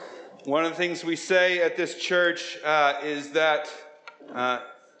One of the things we say at this church is that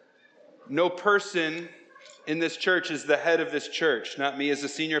no person in this church is the head of this church. Not me as a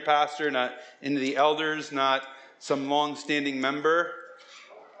senior pastor, not any of the elders, not some long-standing member.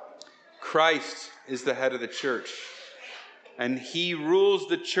 Christ is the head of the church. And he rules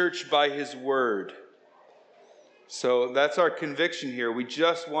the church by his word. So that's our conviction here. We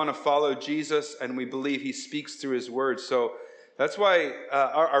just want to follow Jesus, and we believe he speaks through his word. So that's why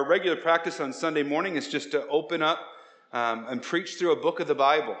our regular practice on Sunday morning is just to open up and preach through a book of the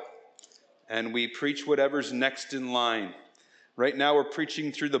Bible. And we preach whatever's next in line. Right now we're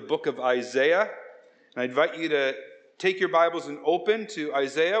preaching through the book of Isaiah. And I invite you to take your Bibles and open to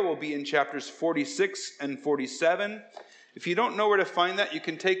Isaiah. We'll be in chapters 46 and 47. If you don't know where to find that, you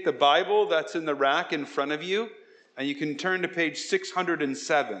can take the Bible that's in the rack in front of you, and you can turn to page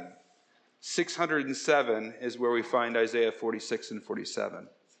 607. 607 is where we find Isaiah 46 and 47.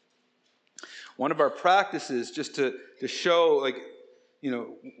 One of our practices, just to show,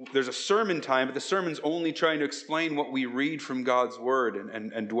 there's a sermon time, but the sermon's only trying to explain what we read from God's word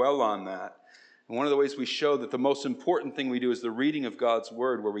and dwell on that. And one of the ways we show that the most important thing we do is the reading of God's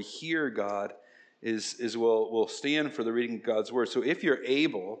word, where we hear God, is we'll stand for the reading of God's word. So if you're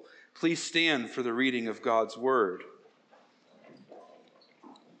able, please stand for the reading of God's word.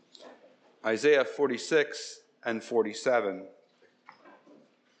 Isaiah 46 and 47.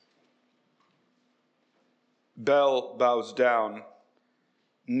 Bel bows down,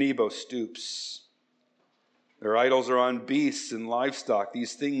 Nebo stoops. Their idols are on beasts and livestock.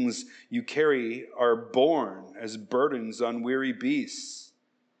 These things you carry are borne as burdens on weary beasts.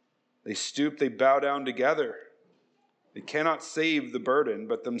 They stoop, they bow down together. They cannot save the burden,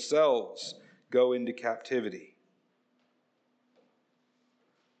 but themselves go into captivity.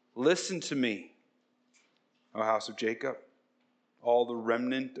 Listen to me, O house of Jacob, all the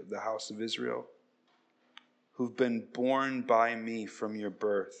remnant of the house of Israel, who've been born by me from your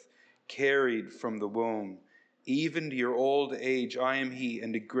birth, carried from the womb, even to your old age I am he,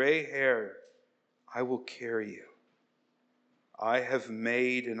 and to gray hair I will carry you. I have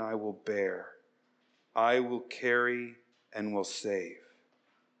made and I will bear. I will carry and will save.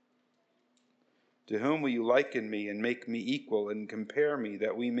 To whom will you liken me and make me equal and compare me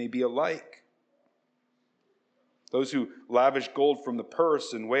that we may be alike? Those who lavish gold from the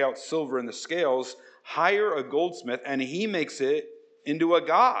purse and weigh out silver in the scales hire a goldsmith, and he makes it into a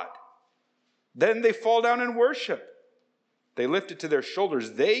god. Then they fall down and worship. They lift it to their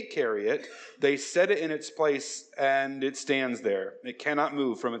shoulders. They carry it. They set it in its place, and it stands there. It cannot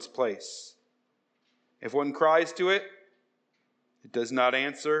move from its place. If one cries to it, it does not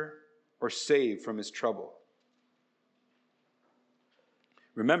answer or save from his trouble.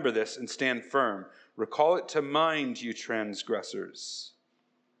 Remember this and stand firm. Recall it to mind, you transgressors.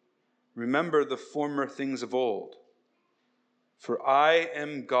 Remember the former things of old. For I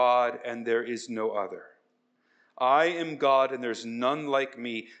am God, and there is no other. I am God, and there's none like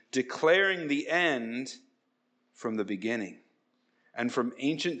me, declaring the end from the beginning, and from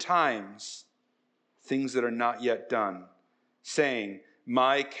ancient times, things that are not yet done, saying,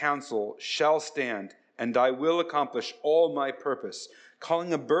 my counsel shall stand, and I will accomplish all my purpose,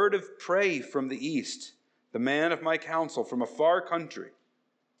 calling a bird of prey from the east, the man of my counsel from a far country.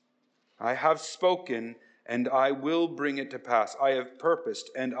 I have spoken, and I will bring it to pass. I have purposed,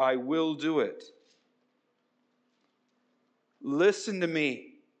 and I will do it. Listen to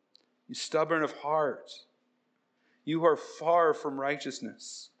me, you stubborn of heart. You are far from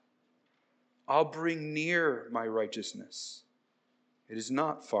righteousness. I'll bring near my righteousness. It is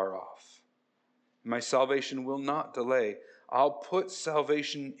not far off. My salvation will not delay. I'll put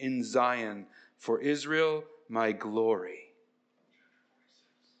salvation in Zion, for Israel my glory.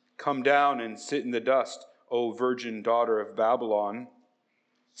 Come down and sit in the dust, O virgin daughter of Babylon.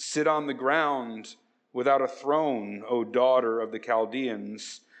 Sit on the ground without a throne, O daughter of the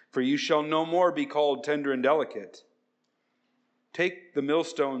Chaldeans, for you shall no more be called tender and delicate. Take the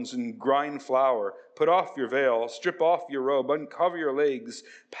millstones and grind flour, put off your veil, strip off your robe, uncover your legs,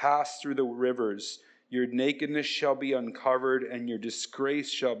 pass through the rivers. Your nakedness shall be uncovered, and your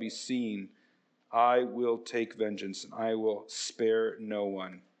disgrace shall be seen. I will take vengeance, and I will spare no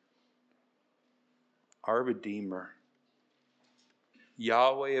one. Our Redeemer,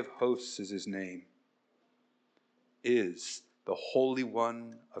 Yahweh of hosts is his name, is the Holy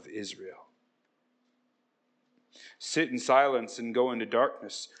One of Israel. Sit in silence and go into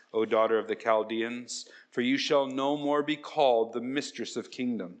darkness, O daughter of the Chaldeans, for you shall no more be called the mistress of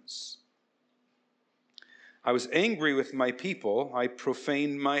kingdoms. I was angry with my people. I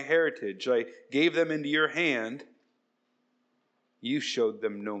profaned my heritage. I gave them into your hand. you showed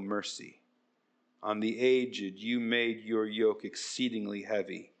them no mercy. On the aged you made your yoke exceedingly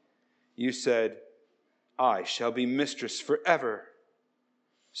heavy. You said, I shall be mistress forever,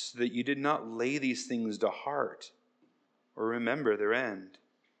 so that you did not lay these things to heart or remember their end.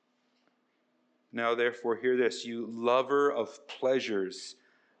 Now therefore hear this, you lover of pleasures,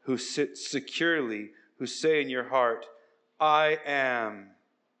 who sit securely, who say in your heart, I am,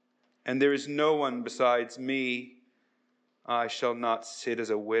 and there is no one besides me. I shall not sit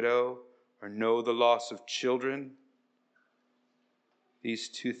as a widow or know the loss of children. These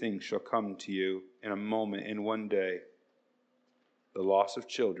two things shall come to you in a moment, in one day. The loss of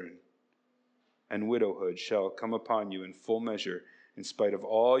children and widowhood shall come upon you in full measure, in spite of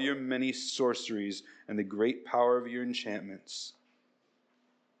all your many sorceries and the great power of your enchantments.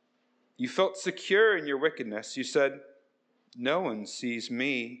 You felt secure in your wickedness. You said, no one sees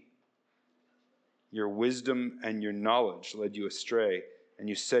me. Your wisdom and your knowledge led you astray, and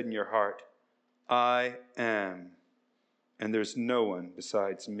you said in your heart, I am, and there's no one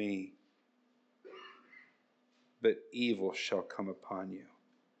besides me. But evil shall come upon you,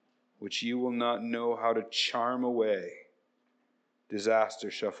 which you will not know how to charm away. Disaster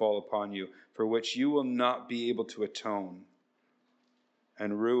shall fall upon you, for which you will not be able to atone.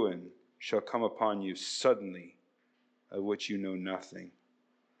 And ruin shall come upon you suddenly, of which you know nothing.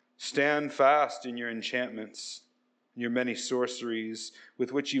 Stand fast in your enchantments, your many sorceries,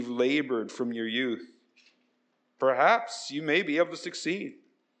 with which you've labored from your youth. Perhaps you may be able to succeed.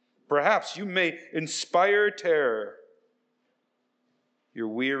 Perhaps you may inspire terror. You're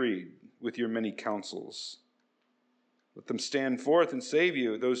wearied with your many counsels. Let them stand forth and save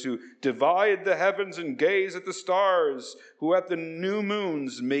you, those who divide the heavens and gaze at the stars, who at the new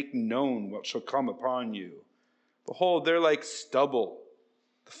moons make known what shall come upon you. Behold, they're like stubble.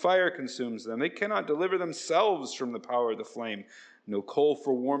 The fire consumes them. They cannot deliver themselves from the power of the flame. No coal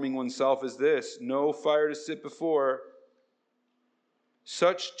for warming oneself is this, no fire to sit before.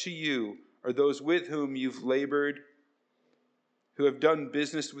 Such to you are those with whom you've labored, who have done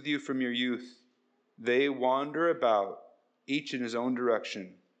business with you from your youth. They wander about, each in his own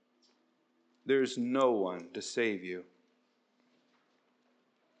direction. There's no one to save you.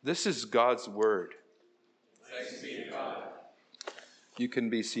 This is God's word. Thanks be to God. You can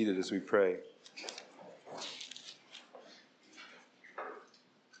be seated as we pray.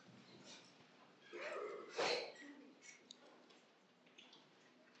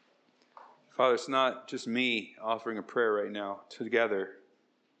 Father, it's not just me offering a prayer right now. Together,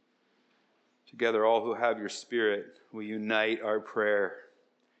 all who have your Spirit, we unite our prayer.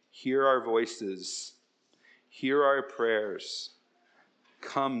 Hear our voices. Hear our prayers.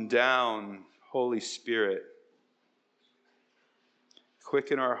 Come down, Holy Spirit.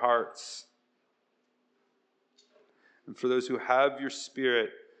 Quicken our hearts. And for those who have your Spirit,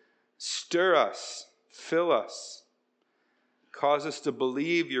 stir us, fill us, cause us to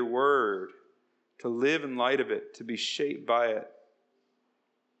believe your word, to live in light of it, to be shaped by it.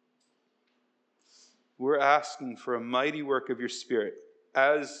 We're asking for a mighty work of your Spirit,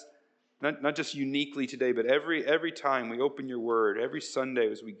 as not just uniquely today, but every time we open your word, every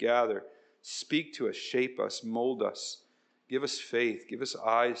Sunday as we gather. Speak to us, shape us, mold us. Give us faith. Give us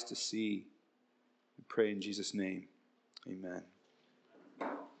eyes to see. We pray in Jesus' name. Amen.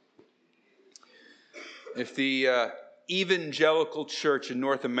 If the evangelical church in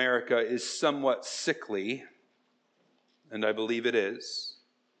North America is somewhat sickly, and I believe it is,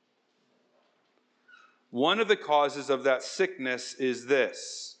 one of the causes of that sickness is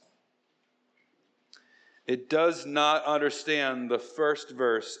this. It does not understand the first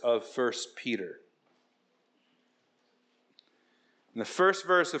verse of 1 Peter. In the first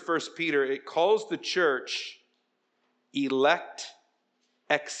verse of 1 Peter, it calls the church elect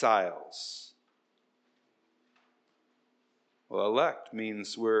exiles. Well, elect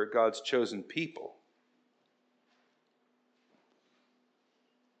means we're God's chosen people.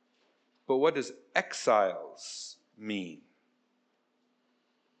 But what does exiles mean?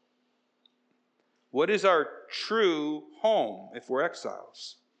 What is our true home if we're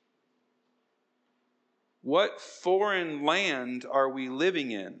exiles? What foreign land are we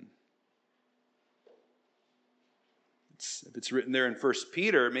living in? If it's written there in 1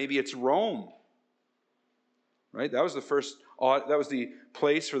 Peter, maybe it's Rome. Right? That was the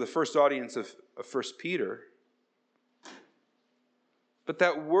place for the first audience of 1 Peter. But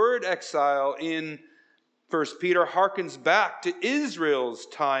that word exile in 1 Peter harkens back to Israel's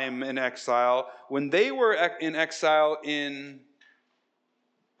time in exile when they were in exile in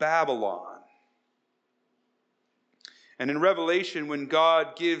Babylon. And in Revelation, when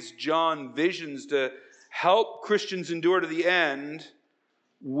God gives John visions to help Christians endure to the end,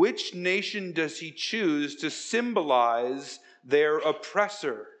 which nation does he choose to symbolize their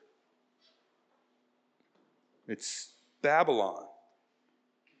oppressor? It's Babylon.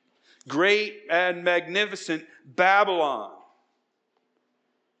 Great and magnificent Babylon.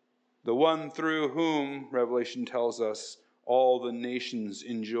 The one through whom, Revelation tells us, all the nations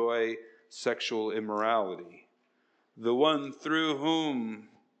enjoy sexual immorality. The one through whom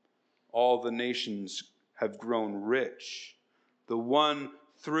all the nations have grown rich. The one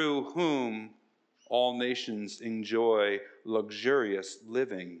through whom all nations enjoy luxurious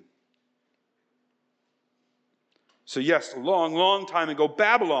living. So yes, a long, long time ago,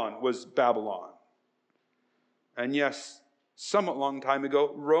 Babylon was Babylon. And yes, somewhat long time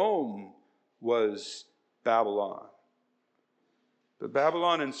ago, Rome was Babylon. But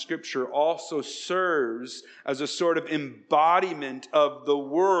Babylon in Scripture also serves as a sort of embodiment of the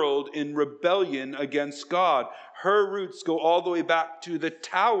world in rebellion against God. Her roots go all the way back to the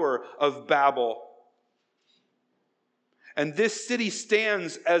Tower of Babel. And this city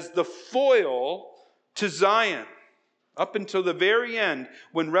stands as the foil to Zion up until the very end,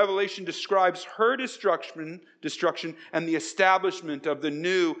 when Revelation describes her destruction and the establishment of the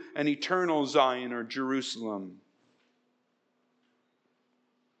new and eternal Zion or Jerusalem.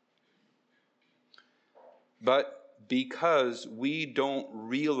 But because we don't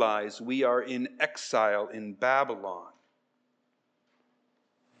realize we are in exile in Babylon,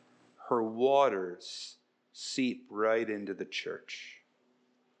 her waters seep right into the church.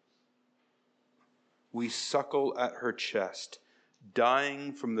 We suckle at her chest,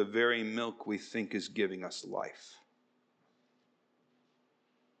 dying from the very milk we think is giving us life.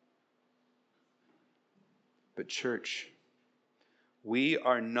 But church, we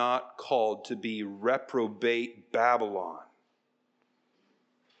are not called to be reprobate Babylon.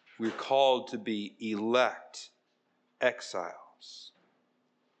 We're called to be elect exiles.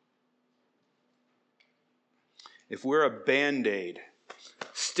 If we're a Band-Aid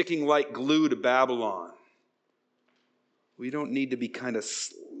sticking like glue to Babylon, we don't need to be kind of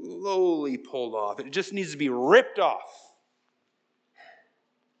slowly pulled off. It just needs to be ripped off.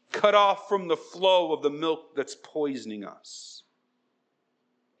 Cut off from the flow of the milk that's poisoning us.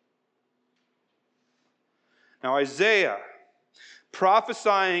 Now Isaiah,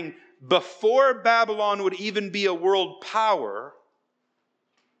 prophesying before Babylon would even be a world power,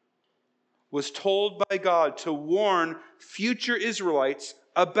 was told by God to warn future Israelites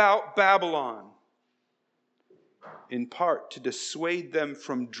about Babylon, in part to dissuade them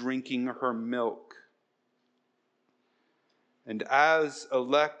from drinking her milk. And as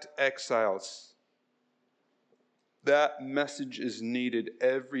elect exiles, that message is needed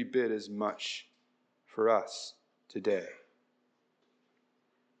every bit as much for us today.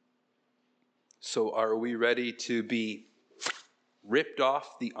 So are we ready to be ripped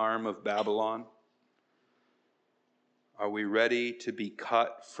off the arm of Babylon? Are we ready to be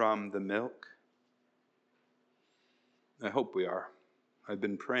cut from the milk? I hope we are. I've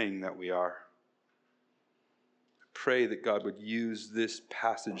been praying that we are. I pray that God would use this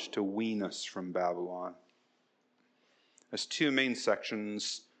passage to wean us from Babylon. There's two main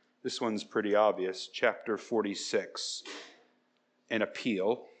sections. This one's pretty obvious. Chapter 46, an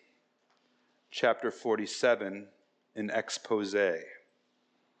appeal. Chapter 47, an expose. An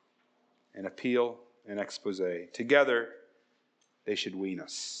appeal, an expose. Together, they should wean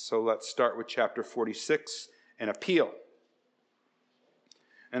us. So let's start with chapter 46, an appeal.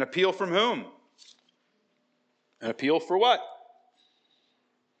 An appeal from whom? An appeal for what?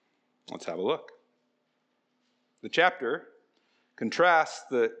 Let's have a look. The chapter contrasts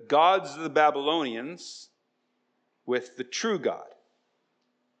the gods of the Babylonians with the true God.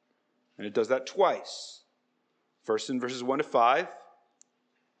 And it does that twice. First in verses 1 to 5,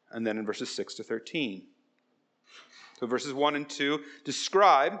 and then in verses 6 to 13. So verses 1 and 2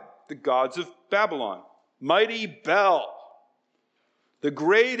 describe the gods of Babylon. Mighty Bel, the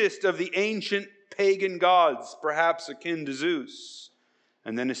greatest of the ancient pagan gods, perhaps akin to Zeus.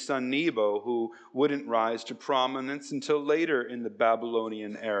 And then his son Nebo, who wouldn't rise to prominence until later in the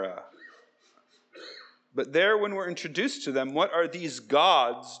Babylonian era. But there, when we're introduced to them, what are these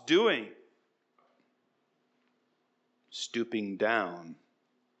gods doing? Stooping down.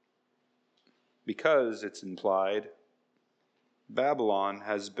 Because, it's implied, Babylon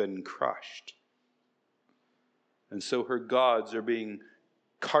has been crushed. And so her gods are being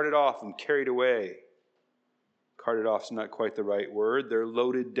carted off and carried away. Carted off is not quite the right word. They're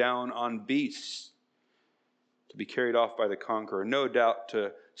loaded down on beasts to be carried off by the conqueror, no doubt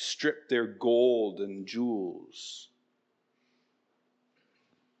to strip their gold and jewels.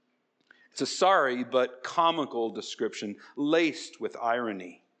 It's a sorry but comical description, laced with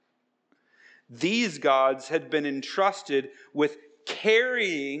irony. These gods had been entrusted with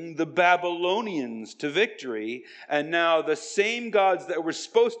carrying the Babylonians to victory, and now the same gods that were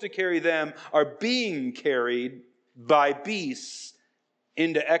supposed to carry them are being carried by beasts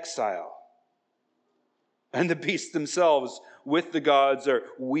into exile. And the beasts themselves with the gods are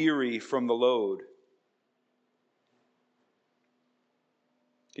weary from the load.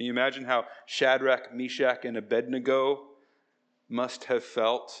 Can you imagine how Shadrach, Meshach, and Abednego must have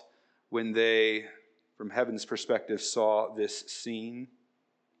felt when they, from heaven's perspective, saw this scene?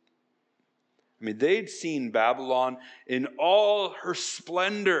 I mean, they'd seen Babylon in all her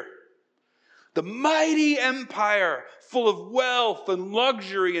splendor. The mighty empire full of wealth and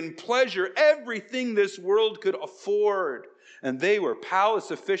luxury and pleasure, everything this world could afford. And they were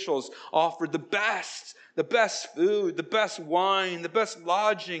palace officials, offered the best food, the best wine, the best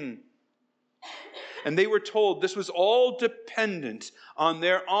lodging. And they were told this was all dependent on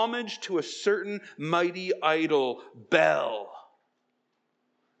their homage to a certain mighty idol, Bel.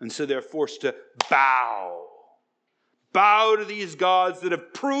 And so they're forced to bow. Bow to these gods that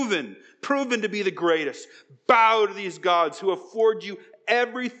have proven to be the greatest. Bow to these gods who afford you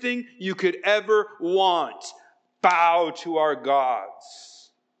everything you could ever want. Bow to our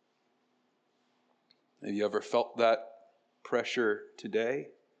gods. Have you ever felt that pressure today?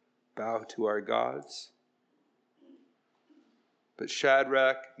 Bow to our gods. But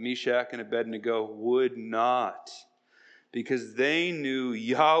Shadrach, Meshach, and Abednego would not, because they knew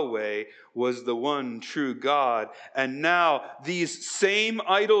Yahweh was the one true God. And now these same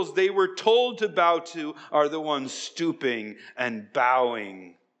idols they were told to bow to are the ones stooping and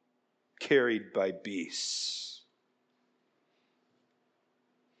bowing, carried by beasts.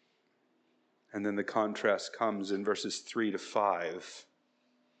 And then the contrast comes in verses 3 to 5.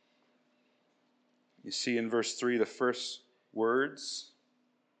 You see in verse 3 the first words,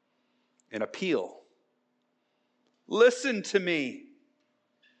 an appeal. Listen to me.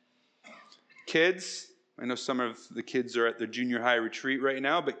 Kids, I know some of the kids are at their junior high retreat right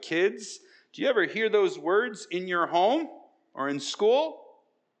now, but kids, do you ever hear those words in your home or in school?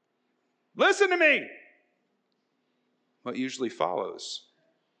 Listen to me. What usually follows?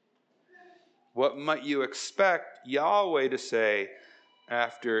 What might you expect Yahweh to say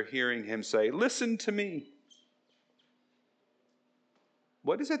after hearing him say, listen to me?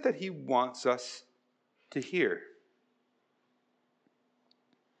 What is it that he wants us to hear?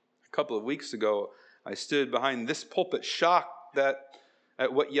 A couple of weeks ago, I stood behind this pulpit shocked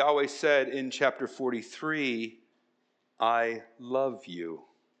at what Yahweh said in chapter 43, I love you.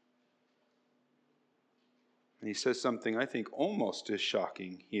 And he says something I think almost as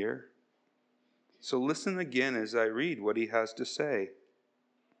shocking here. So listen again as I read what he has to say.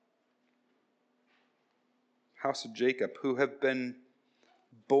 House of Jacob, who have been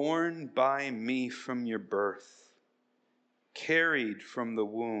born by me from your birth, carried from the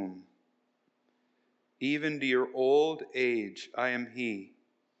womb, even to your old age I am he,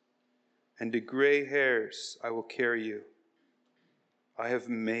 and to gray hairs I will carry you. I have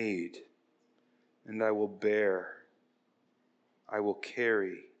made, and I will bear. I will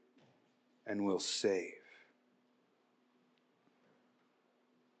carry, and will save.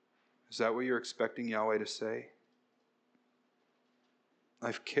 Is that what you're expecting Yahweh to say?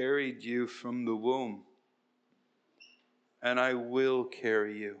 I've carried you from the womb, and I will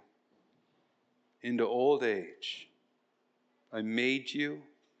carry you into old age. I made you,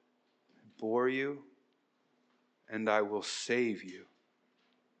 I bore you, and I will save you.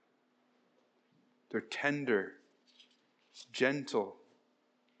 They're tender, gentle,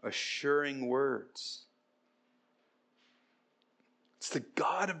 assuring words. It's the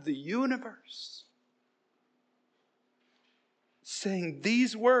God of the universe saying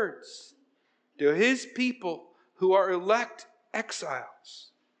these words to his people who are elect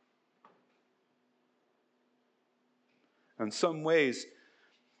exiles. In some ways,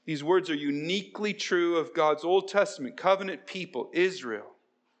 these words are uniquely true of God's Old Testament covenant people, Israel,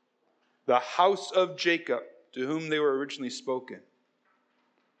 the house of Jacob, to whom they were originally spoken.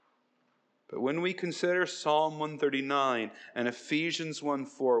 But when we consider Psalm 139 and Ephesians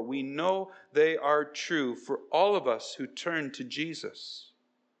 1:4, we know they are true for all of us who turn to Jesus.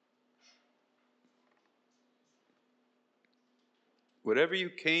 Whatever you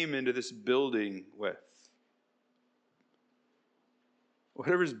came into this building with,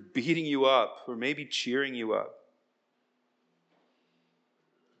 whatever's beating you up or maybe cheering you up,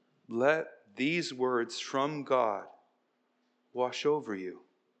 let these words from God wash over you.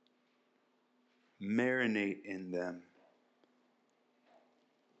 Marinate in them.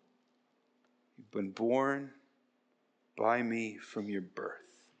 been born by me from your birth,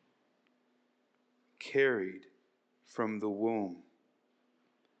 carried from the womb.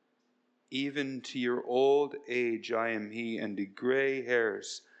 Even to your old age I am he, and to gray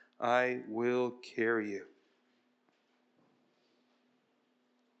hairs I will carry you.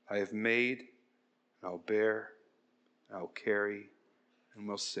 I have made, I'll bear, I'll carry, and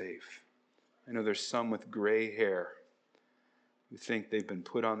will save. I know there's some with gray hair who think they've been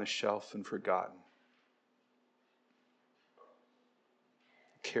put on the shelf and forgotten.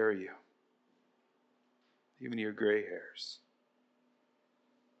 Carry you, even your gray hairs.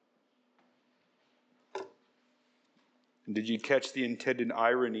 And did you catch the intended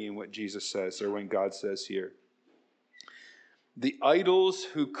irony in what Jesus says, or when God says here? The idols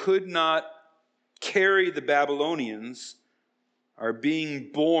who could not carry the Babylonians are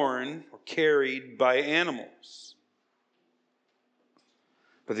being born or carried by animals.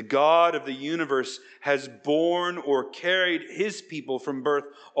 But the God of the universe has borne or carried his people from birth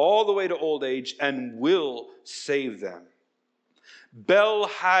all the way to old age and will save them. Bel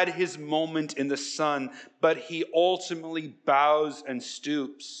had his moment in the sun, but he ultimately bows and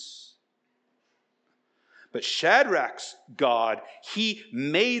stoops. But Shadrach's God, he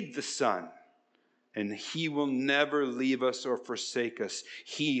made the sun, and he will never leave us or forsake us.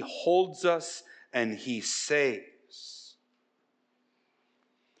 He holds us and he saves.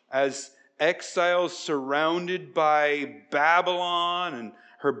 As exiles surrounded by Babylon and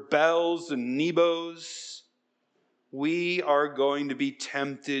her bells and Nebos, we are going to be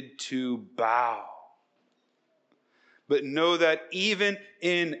tempted to bow. But know that even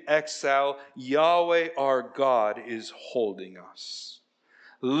in exile, Yahweh our God is holding us.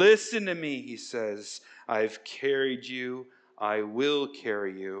 Listen to me, he says. I've carried you. I will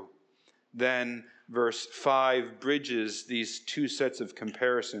carry you. Then verse 5 bridges these two sets of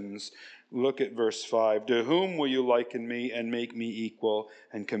comparisons. Look at verse 5. To whom will you liken me and make me equal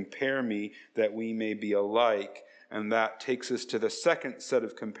and compare me that we may be alike? And that takes us to the second set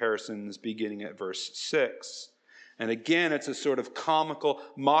of comparisons beginning at verse 6. And again, it's a sort of comical,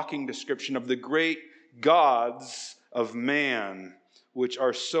 mocking description of the great gods of man, which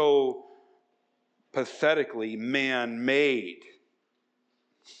are so pathetically man-made.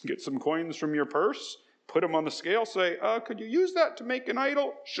 Get some coins from your purse, put them on the scale, say, could you use that to make an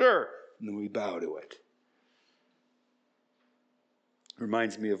idol? Sure. And then we bow to it.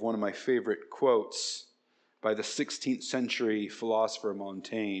 Reminds me of one of my favorite quotes by the 16th century philosopher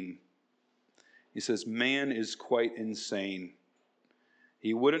Montaigne. He says, man is quite insane.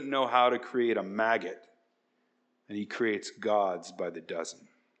 He wouldn't know how to create a maggot, and he creates gods by the dozen.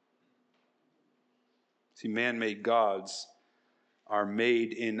 See, man-made gods are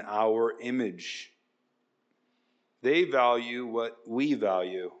made in our image. They value what we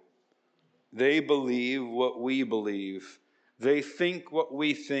value. They believe what we believe. They think what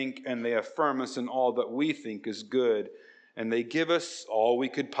we think, and they affirm us in all that we think is good. And they give us all we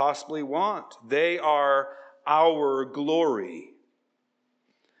could possibly want. They are our glory.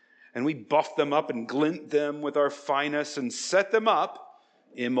 And we buff them up and glint them with our finest and set them up,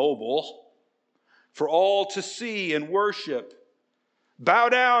 immobile, for all to see and worship. Bow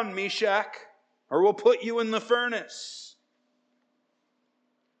down, Meshach, or we'll put you in the furnace.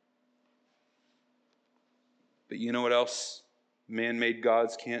 But you know what else man-made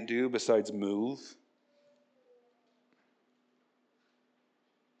gods can't do besides move?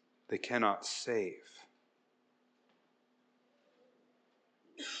 They cannot save.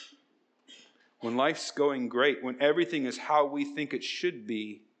 When life's going great, when everything is how we think it should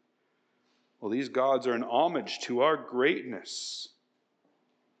be, well, these gods are an homage to our greatness.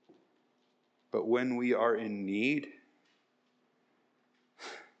 But when we are in need,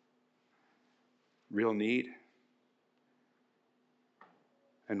 real need,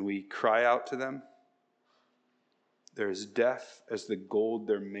 and we cry out to them, they're as deaf as the gold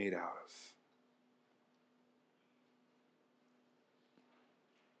they're made out of.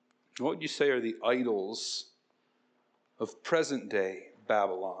 What would you say are the idols of present-day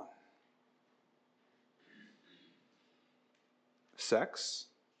Babylon? Sex?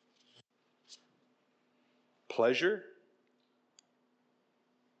 Pleasure?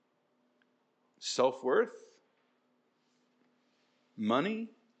 Self-worth? Money?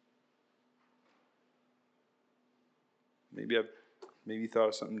 Maybe you thought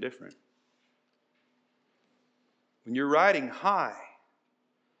of something different. When you're riding high,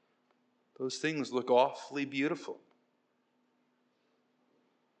 those things look awfully beautiful.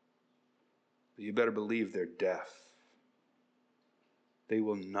 But you better believe they're deaf. They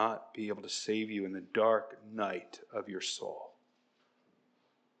will not be able to save you in the dark night of your soul.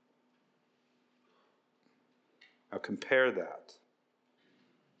 Now compare that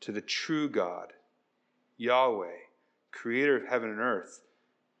to the true God, Yahweh, creator of heaven and earth,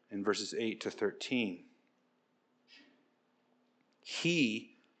 in verses 8 to 13.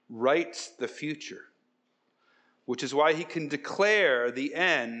 He writes the future, which is why he can declare the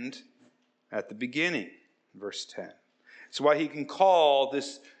end at the beginning, verse 10. It's why he can call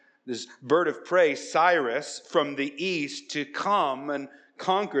this bird of prey, Cyrus, from the east to come and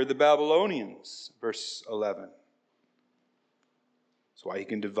conquer the Babylonians, verse 11. It's why he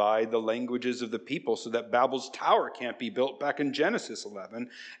can divide the languages of the people so that Babel's tower can't be built back in Genesis 11.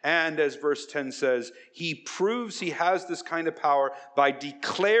 And as verse 10 says, he proves he has this kind of power by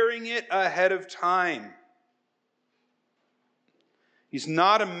declaring it ahead of time. He's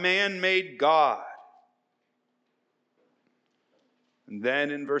not a man-made God. And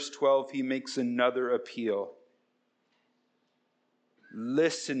then in verse 12, he makes another appeal.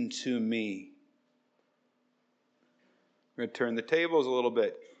 Listen to me. We're going to turn the tables a little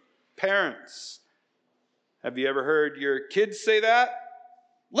bit. Parents, have you ever heard your kids say that?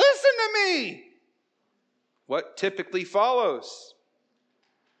 Listen to me! What typically follows?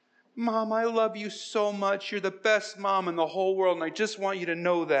 Mom, I love you so much. You're the best mom in the whole world, and I just want you to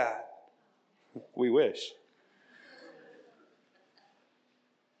know that. We wish.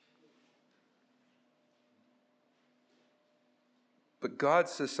 But God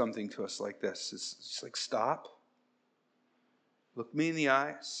says something to us like this. It's like, stop. Look me in the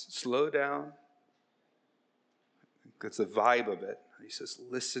eyes. Slow down. That's the vibe of it. He says,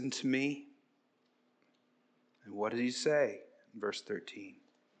 listen to me. And what did he say in verse 13?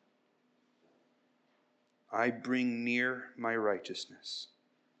 I bring near my righteousness.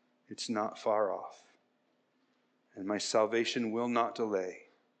 It's not far off. And my salvation will not delay.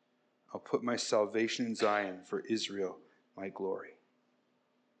 I'll put my salvation in Zion, for Israel, my glory.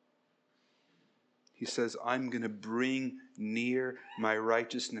 He says, I'm going to bring near my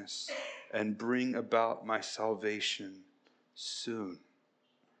righteousness and bring about my salvation soon.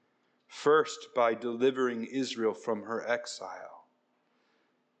 First, by delivering Israel from her exile,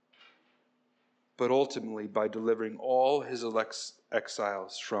 but ultimately by delivering all his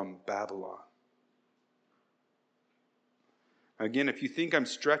exiles from Babylon. Again, if you think I'm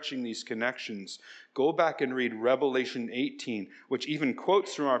stretching these connections, go back and read Revelation 18, which even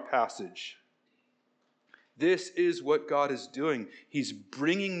quotes from our passage. This is what God is doing. He's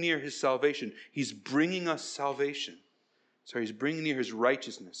bringing near his salvation. He's bringing us salvation. He's bringing near his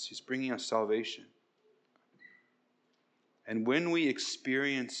righteousness. He's bringing us salvation. And when we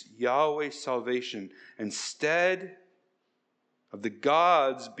experience Yahweh's salvation, instead of the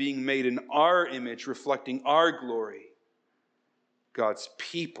gods being made in our image, reflecting our glory, God's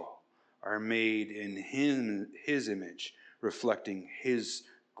people are made in his image, reflecting his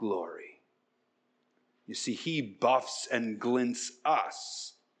glory. You see, he buffs and glints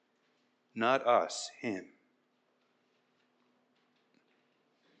us, not us, him.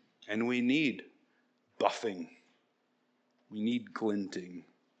 And we need buffing. We need glinting.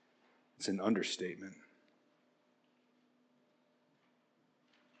 It's an understatement.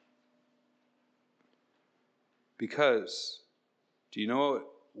 Because, do you know what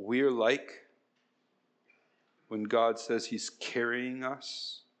we're like when God says he's carrying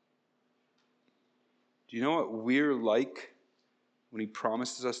us? Do you know what we're like when he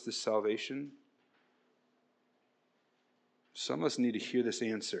promises us this salvation? Some of us need to hear this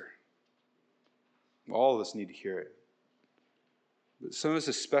answer. All of us need to hear it. But some of us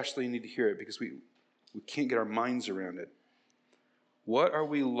especially need to hear it because we can't get our minds around it. What are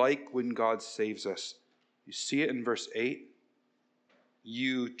we like when God saves us? You see it in verse 8.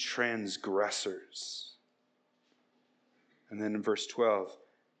 You transgressors. And then in verse 12.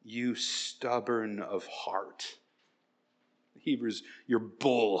 You stubborn of heart. Hebrews, you're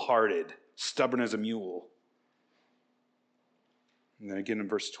bull-hearted, stubborn as a mule. And then again in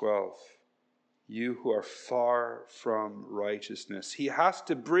verse 12, you who are far from righteousness. He has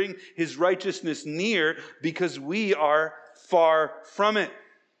to bring his righteousness near because we are far from it.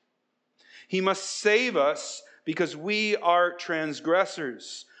 He must save us because we are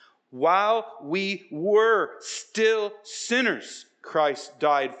transgressors. While we were still sinners, Christ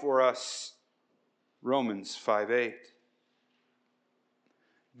died for us. Romans 5:8.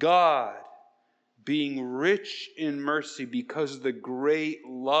 God, being rich in mercy because of the great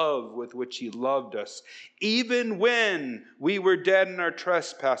love with which he loved us, even when we were dead in our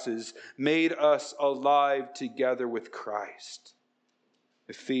trespasses, made us alive together with Christ.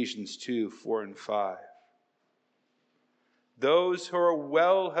 Ephesians 2:4 and 5. Those who are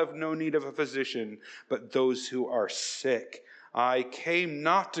well have no need of a physician, but those who are sick. I came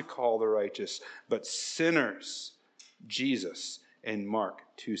not to call the righteous, but sinners Jesus in Mark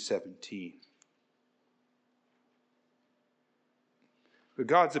 2:17. But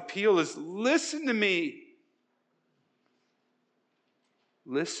God's appeal is, listen to me.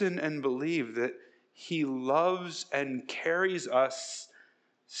 Listen and believe that he loves and carries us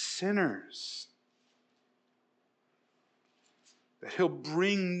sinners. That he'll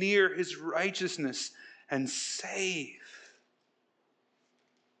bring near his righteousness and save.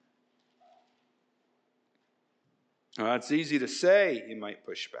 Well, it's easy to say, you might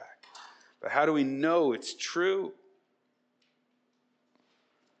push back. But how do we know it's true?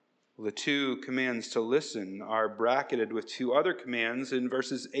 Well, the two commands to listen are bracketed with two other commands in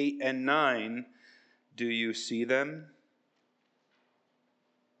verses 8 and 9. Do you see them?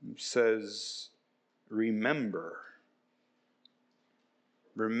 It says, remember.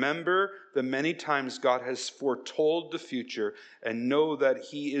 Remember the many times God has foretold the future, and know that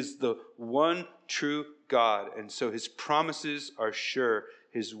he is the one true God, and so his promises are sure.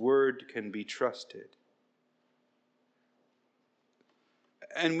 His word can be trusted.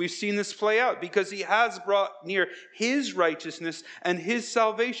 And we've seen this play out because he has brought near his righteousness and his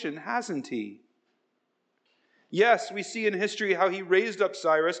salvation, hasn't he? Yes, we see in history how he raised up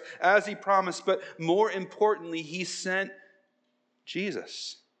Cyrus as he promised, but more importantly, he sent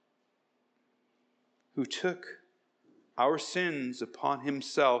Jesus, who took our sins upon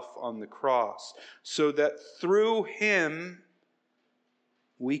himself on the cross, so that through him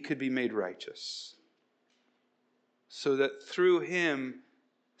we could be made righteous. So that through him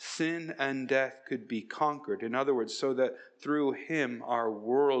sin and death could be conquered. In other words, so that through him our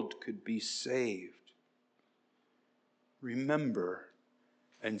world could be saved. Remember,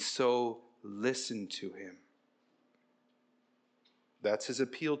 and so listen to him. That's his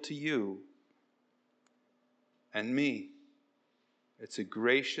appeal to you and me. It's a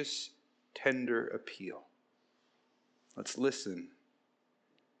gracious, tender appeal. Let's listen.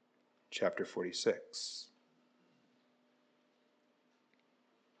 Chapter 46.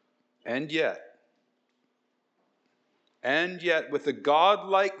 And yet, with a God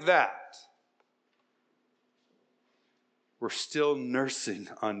like that, we're still nursing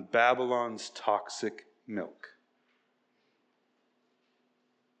on Babylon's toxic milk.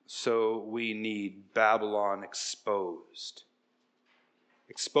 So we need Babylon exposed.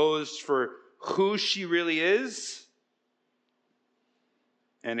 Exposed for who she really is,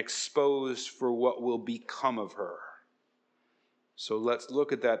 and exposed for what will become of her. So let's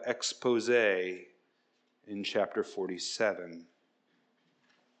look at that expose in chapter 47.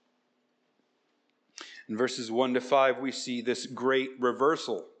 In verses 1 to 5, we see this great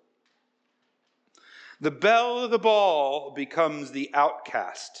reversal. The belle of the ball becomes the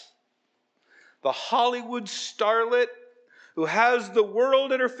outcast. The Hollywood starlet who has the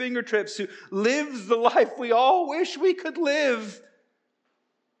world at her fingertips, who lives the life we all wish we could live,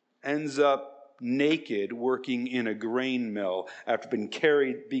 ends up naked working in a grain mill after being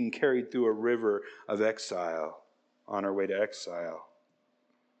carried through a river of exile on our way to exile.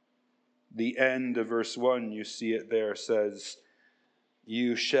 The end of verse 1, you see it there, says,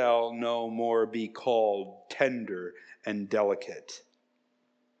 you shall no more be called tender and delicate.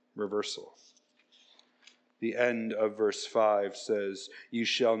 Reversal. The end of verse 5 says, you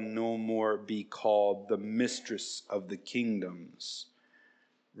shall no more be called the mistress of the kingdoms.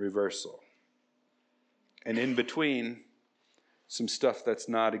 Reversal. And in between, some stuff that's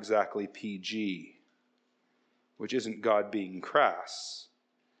not exactly PG, which isn't God being crass,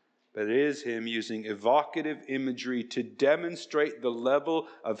 but it is him using evocative imagery to demonstrate the level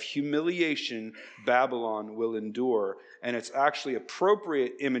of humiliation Babylon will endure. And it's actually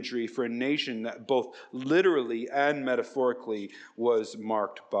appropriate imagery for a nation that both literally and metaphorically was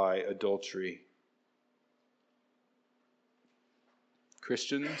marked by adultery.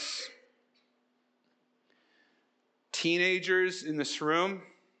 Christians, teenagers in this room,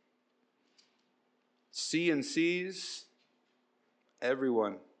 C and C's,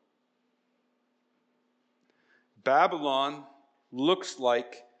 everyone. Babylon looks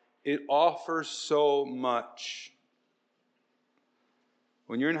like it offers so much.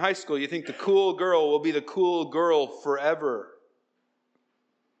 When you're in high school, you think the cool girl will be the cool girl forever.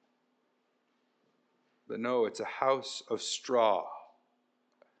 But no, it's a house of straw.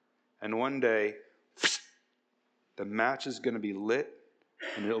 And one day, the match is going to be lit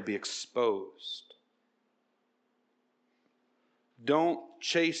and it'll be exposed. Don't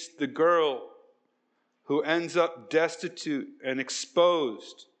chase the girl who ends up destitute and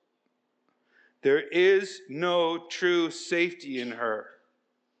exposed. There is no true safety in her.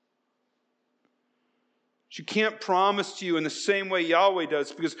 She can't promise to you in the same way Yahweh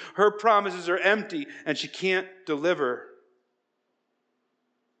does because her promises are empty and she can't deliver.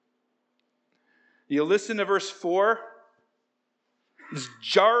 You listen to verse 4. It's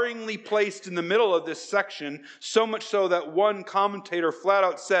jarringly placed in the middle of this section, so much so that one commentator flat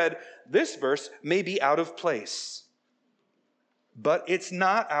out said, this verse may be out of place. But it's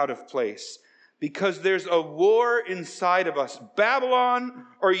not out of place because there's a war inside of us, Babylon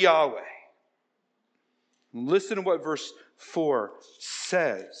or Yahweh. Listen to what verse 4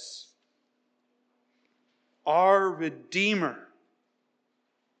 says. Our Redeemer,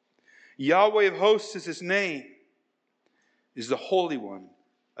 Yahweh of hosts is his name, is the Holy One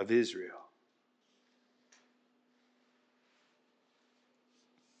of Israel.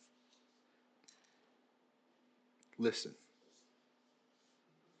 Listen.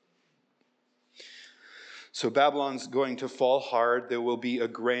 So Babylon's going to fall hard. There will be a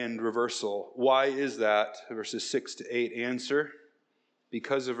grand reversal. Why is that? Verses 6 to 8 answer.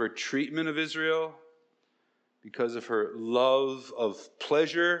 Because of her treatment of Israel, because of her love of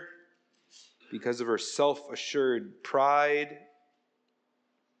pleasure, because of her self-assured pride.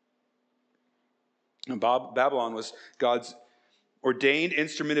 And Babylon was God's ordained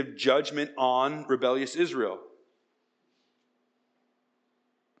instrument of judgment on rebellious Israel.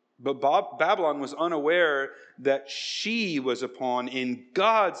 But Babylon was unaware that she was a pawn in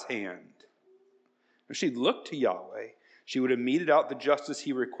God's hand. If she'd looked to Yahweh, she would have meted out the justice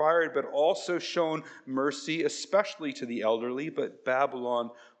he required, but also shown mercy, especially to the elderly. But Babylon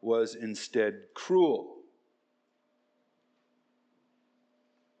was instead cruel.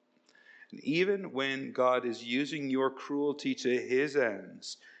 And even when God is using your cruelty to his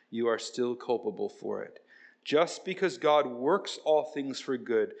ends, you are still culpable for it. Just because God works all things for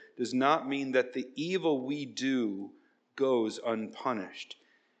good does not mean that the evil we do goes unpunished.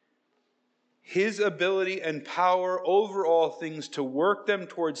 His ability and power over all things to work them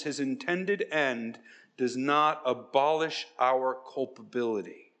towards his intended end does not abolish our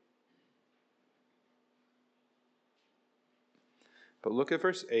culpability. But look at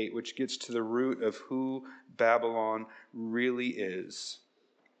verse 8, which gets to the root of who Babylon really is.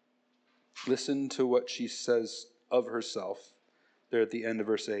 Listen to what she says of herself there at the end of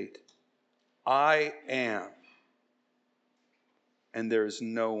verse 8. I am, and there is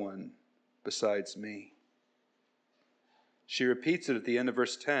no one besides me. She repeats it at the end of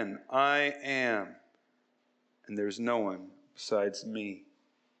verse 10. I am, and there is no one besides me.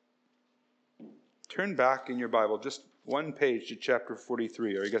 Turn back in your Bible just one page to chapter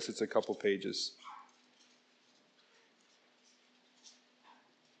 43, or I guess it's a couple pages.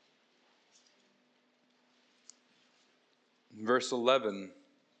 Verse 11,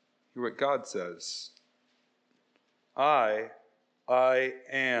 hear what God says. I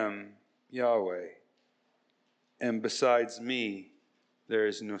am Yahweh, and besides me there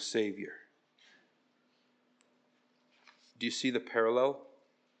is no Savior. Do you see the parallel?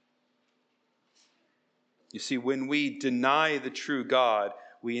 You see, when we deny the true God,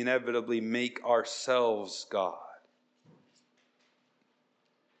 we inevitably make ourselves God.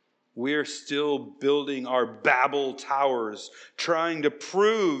 We're still building our Babel towers, trying to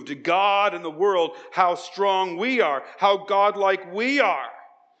prove to God and the world how strong we are, how godlike we are.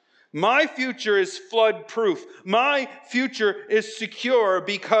 My future is flood-proof. My future is secure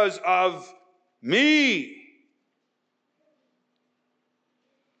because of me.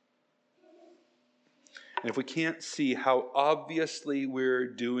 And if we can't see how obviously we're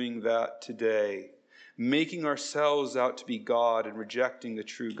doing that today, making ourselves out to be God and rejecting the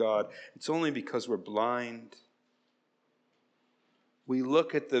true God, it's only because we're blind. We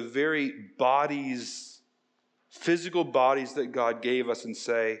look at the very bodies, physical bodies that God gave us and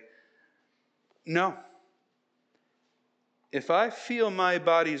say, no. If I feel my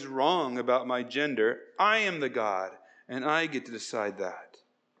body's wrong about my gender, I am the God, and I get to decide that.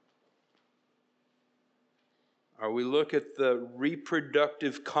 Or we look at the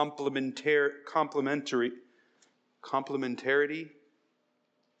reproductive complementarity.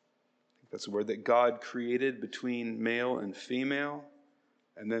 That's a word that God created between male and female.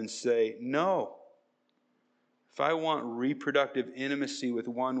 And then say, no. If I want reproductive intimacy with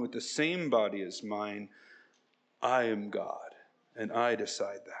one with the same body as mine, I am God, and I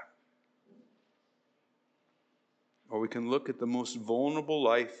decide that. Or we can look at the most vulnerable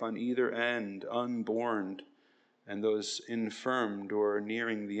life on either end, unborn, and those infirmed or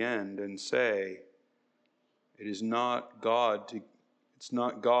nearing the end, and say, it's not God's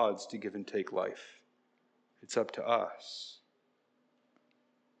to give and take life. It's up to us.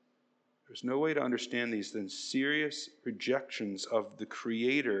 There's no way to understand these than serious rejections of the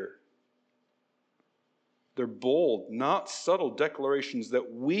Creator. They're bold, not subtle declarations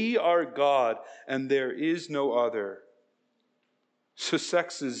that we are God and there is no other. So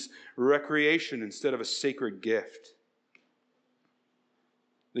sex is recreation instead of a sacred gift.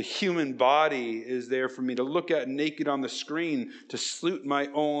 The human body is there for me to look at naked on the screen, to salute my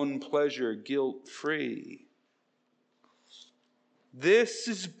own pleasure, guilt-free. This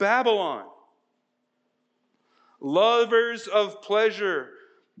is Babylon. Lovers of pleasure,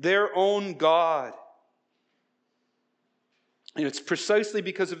 their own God. And it's precisely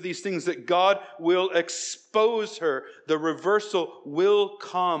because of these things that God will expose her. The reversal will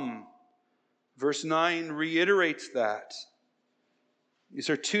come. Verse 9 reiterates that. These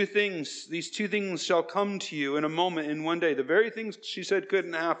are two things. These two things shall come to you in a moment, in one day. The very things she said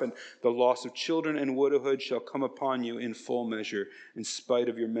couldn't happen. The loss of children and widowhood shall come upon you in full measure, in spite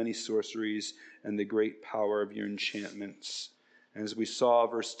of your many sorceries and the great power of your enchantments. And as we saw,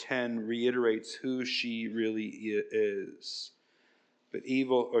 verse 10 reiterates who she really is. But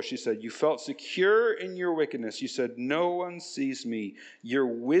she said, you felt secure in your wickedness. You said, no one sees me. Your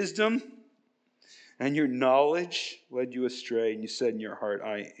wisdom and your knowledge led you astray. And you said in your heart,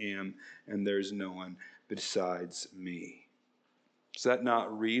 I am, and there's no one besides me. Does that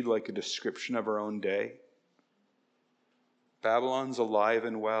not read like a description of our own day? Babylon's alive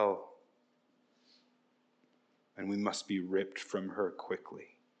and well. And we must be ripped from her quickly.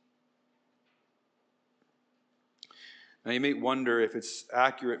 Now you may wonder if it's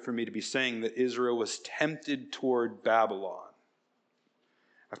accurate for me to be saying that Israel was tempted toward Babylon.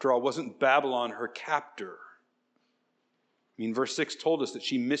 After all, wasn't Babylon her captor? I mean, verse 6 told us that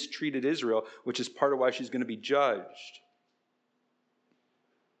she mistreated Israel, which is part of why she's going to be judged.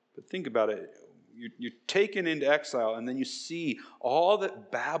 But think about it. You're taken into exile, and then you see all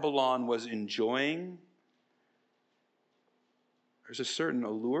that Babylon was enjoying. There's a certain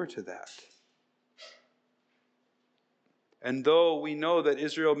allure to that. And though we know that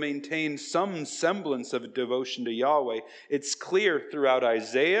Israel maintained some semblance of devotion to Yahweh, it's clear throughout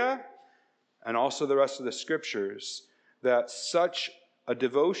Isaiah and also the rest of the scriptures that such a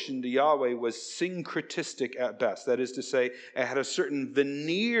devotion to Yahweh was syncretistic at best. That is to say, it had a certain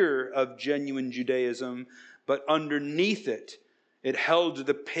veneer of genuine Judaism, but underneath it, it held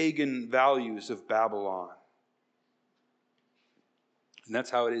the pagan values of Babylon. And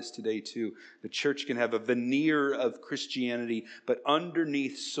that's how it is today too. The church can have a veneer of Christianity, but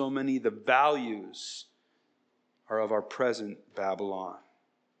underneath so many the values are of our present Babylon.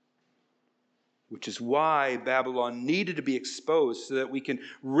 Which is why Babylon needed to be exposed so that we can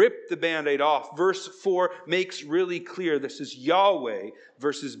rip the Band-Aid off. Verse 4 makes really clear this is Yahweh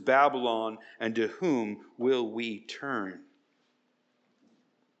versus Babylon, and to whom will we turn?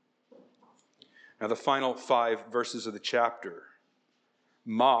 Now the final 5 verses of the chapter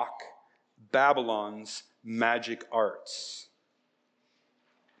mock Babylon's magic arts.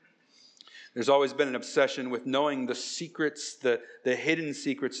 There's always been an obsession with knowing the secrets, the hidden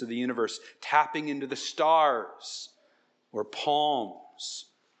secrets of the universe, tapping into the stars or palms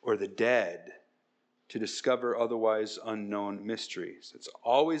or the dead to discover otherwise unknown mysteries. It's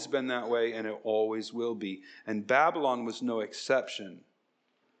always been that way, and it always will be. And Babylon was no exception.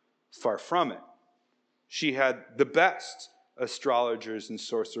 Far from it. She had the best astrologers and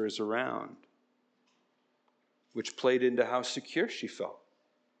sorcerers around, which played into how secure she felt.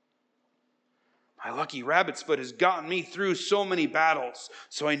 My lucky rabbit's foot has gotten me through so many battles,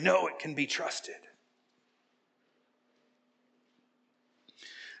 so I know it can be trusted.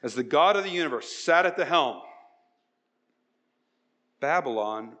 As the God of the universe sat at the helm,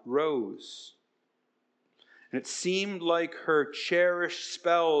 Babylon rose. And it seemed like her cherished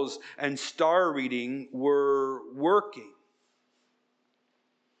spells and star reading were working.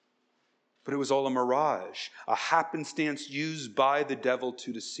 But it was all a mirage, a happenstance used by the devil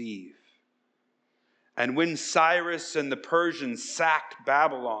to deceive. And when Cyrus and the Persians sacked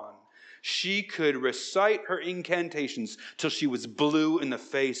Babylon, she could recite her incantations till she was blue in the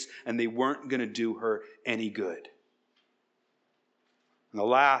face, and they weren't going to do her any good. And the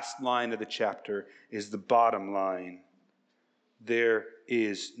last line of the chapter is the bottom line. There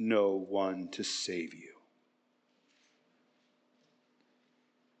is no one to save you.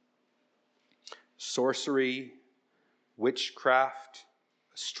 Sorcery, witchcraft,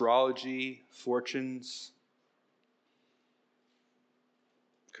 astrology, fortunes.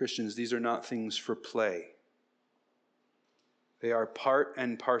 Christians, these are not things for play. They are part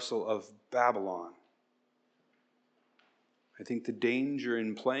and parcel of Babylon. I think the danger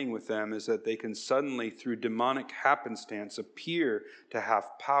in playing with them is that they can suddenly, through demonic happenstance, appear to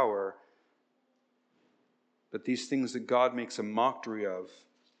have power. But these things that God makes a mockery of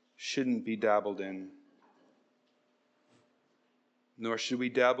shouldn't be dabbled in. Nor should we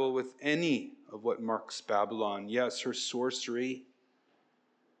dabble with any of what marks Babylon. Yes, her sorcery,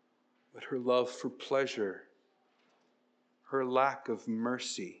 but her love for pleasure, her lack of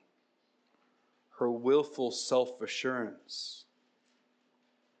mercy, her willful self-assurance.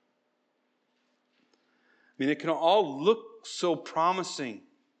 I mean, it can all look so promising.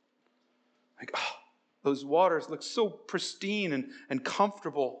 Like, oh, those waters look so pristine and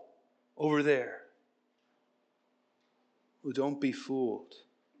comfortable over there. Well, don't be fooled.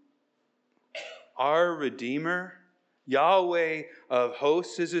 Our Redeemer, Yahweh of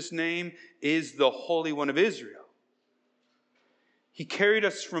hosts is his name, is the Holy One of Israel. He carried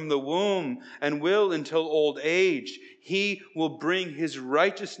us from the womb and will until old age. He will bring his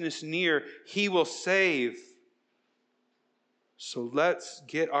righteousness near. He will save. So let's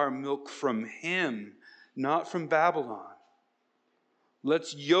get our milk from him, not from Babylon.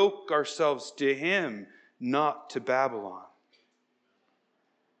 Let's yoke ourselves to him, not to Babylon.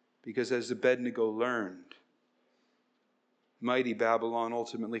 Because as Abednego learned, mighty Babylon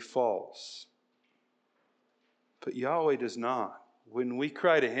ultimately falls. But Yahweh does not. When we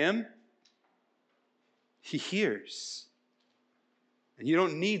cry to him, he hears. And you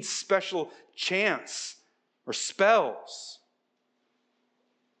don't need special chants or spells.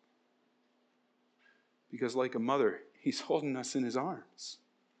 Because like a mother, he's holding us in his arms.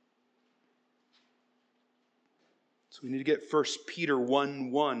 So we need to get 1 Peter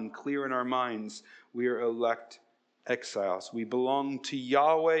 1:1 clear in our minds. We are elect exiles. We belong to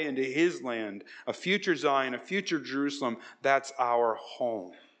Yahweh and to his land, a future Zion, a future Jerusalem. That's our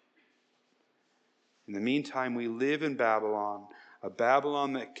home. In the meantime, we live in Babylon, a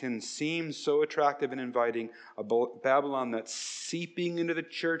Babylon that can seem so attractive and inviting, a Babylon that's seeping into the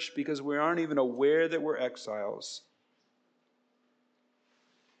church because we aren't even aware that we're exiles.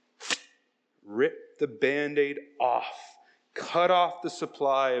 Rip the Band-Aid off, cut off the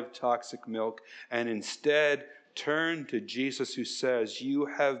supply of toxic milk, and instead turn to Jesus, who says, you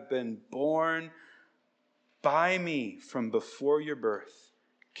have been born by me from before your birth,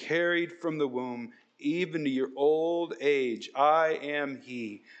 carried from the womb, even to your old age. I am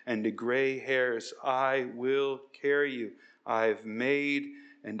he, and to gray hairs I will carry you. I've made,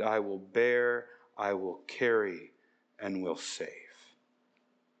 and I will bear, I will carry, and will save.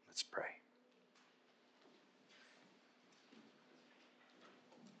 Let's pray.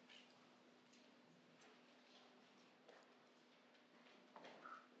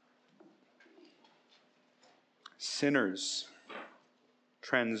 Sinners,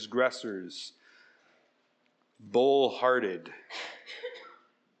 transgressors, bull-hearted,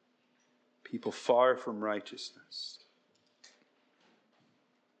 people far from righteousness.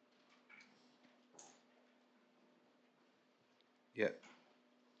 Yet,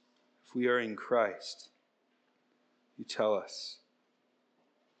 if we are in Christ, you tell us,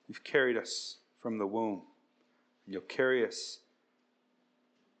 you've carried us from the womb, and you'll carry us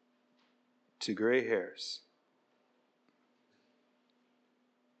to gray hairs.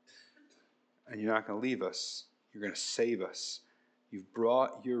 And you're not going to leave us. You're going to save us. You've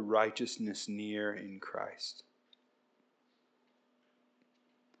brought your righteousness near in Christ.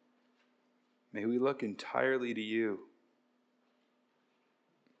 May we look entirely to you,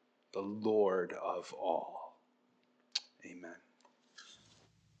 the Lord of all. Amen.